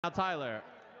Now, Tyler,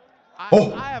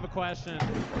 Oh. I have a question.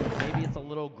 Maybe it's a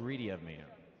little greedy of me.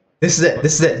 This is it.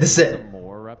 This is it. This is it. Some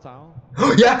more Reptile?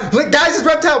 Yeah, look, guys, it's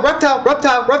Reptile, Reptile,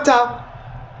 Reptile, Reptile.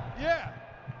 Yeah,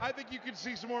 I think you can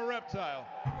see some more Reptile.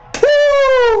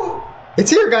 Woo! It's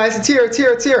here, guys. It's here. It's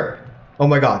here. It's here. Oh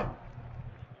my god.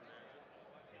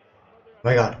 Oh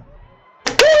my god.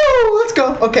 Woo! Let's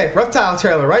go. Okay, Reptile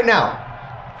trailer right now.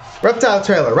 Reptile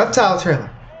trailer. Reptile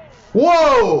trailer.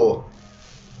 Whoa!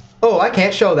 Oh, I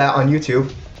can't show that on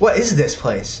YouTube. What is this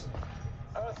place?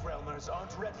 Earthrealmers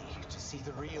aren't ready to see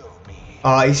the real me.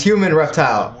 He's human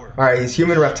reptile. Alright, he's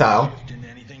human reptile.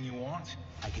 Anything you want?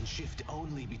 I can shift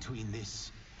only between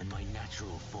this and my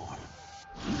natural form.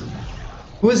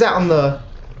 Who is that on the...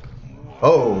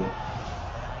 Oh.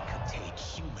 I could take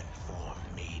human form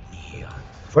made me.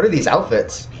 What are these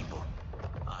outfits? People,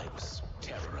 I was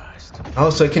terrorized.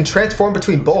 Oh, so it can transform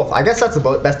between both. I guess that's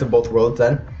the best of both worlds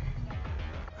then.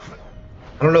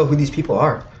 I don't know who these people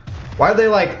are. Why are they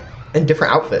like in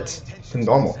different outfits than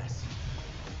normal?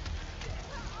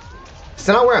 Does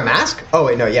he not wear a mask? Oh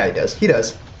wait, no, yeah, he does. He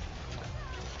does.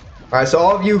 Alright, so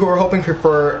all of you who are hoping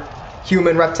for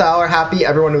human reptile are happy.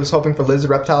 Everyone who's hoping for lizard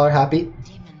reptile are happy.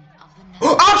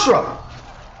 Oh, Ashra!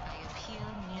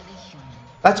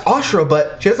 That's Ashra,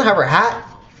 but she doesn't have her hat.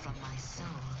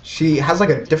 She has like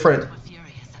a different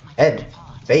head,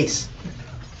 face.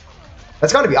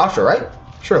 That's gotta be Ashra, right?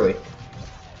 Surely.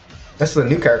 That's the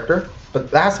new character, but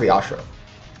that has to be Ashra.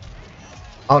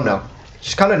 Oh no.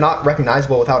 She's kind of not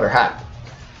recognizable without her hat.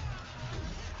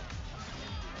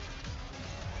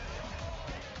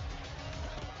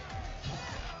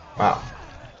 Wow.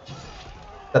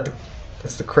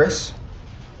 That's the Chris?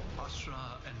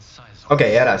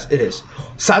 Okay, yeah, it is.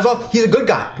 Sazov, he's a good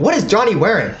guy. What is Johnny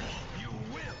wearing?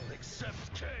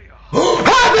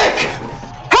 Havik!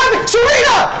 Havik!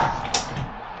 Sareena!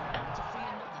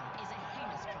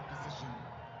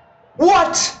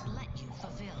 What?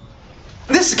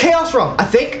 This is Chaos Realm, I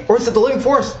think, or is it the Living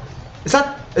Force? Is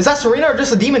that Sareena or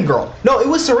just a demon girl? No, it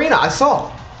was Sareena. I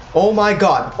saw. Oh my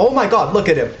god. Oh my god. Look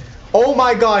at him. Oh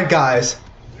my god, guys.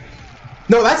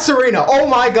 No, that's Sareena. Oh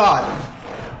my god.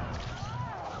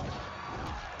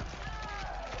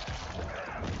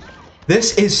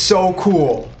 This is so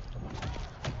cool.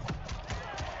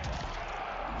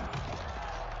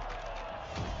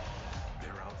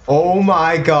 Oh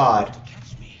my god.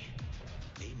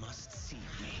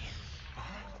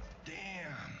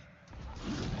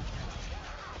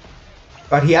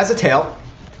 But he has a tail.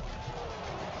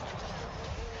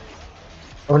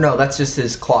 Or no, that's just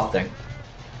his cloth thing.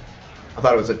 I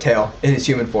thought it was a tail in his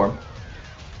human form.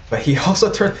 But he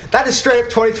also turned... That is straight up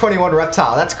 2021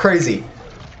 Reptile. That's crazy.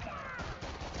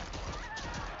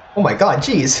 Oh my god,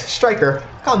 jeez. Striker,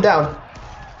 calm down.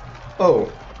 Oh.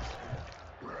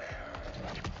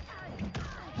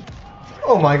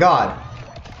 Oh my god.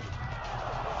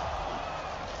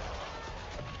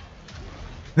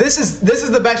 This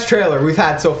is the best trailer we've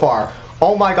had so far.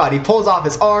 Oh my god, he pulls off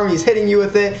his arm, he's hitting you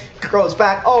with it, grows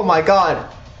back. Oh my god.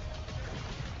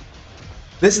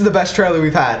 This is the best trailer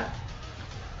we've had.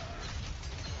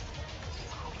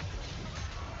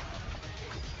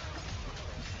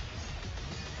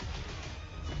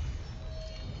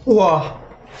 Whoa.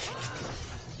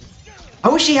 I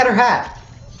wish she had her hat.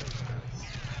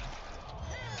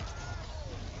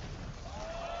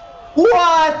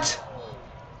 What?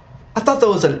 I thought that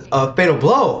was a fatal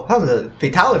blow. That was a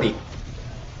fatality.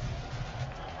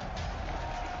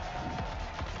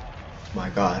 My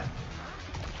god.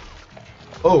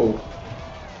 Oh.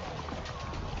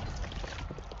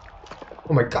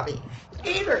 Oh my god.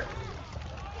 Eat her.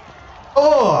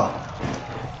 Oh.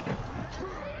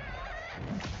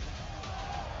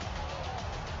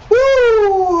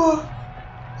 Woo.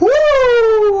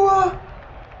 Woo.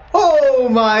 Oh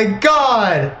my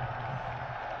god.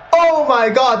 Oh my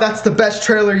god, that's the best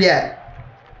trailer yet.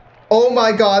 Oh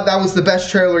my god, that was the best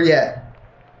trailer yet.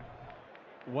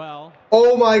 Well.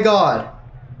 Oh my god.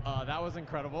 That was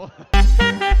incredible.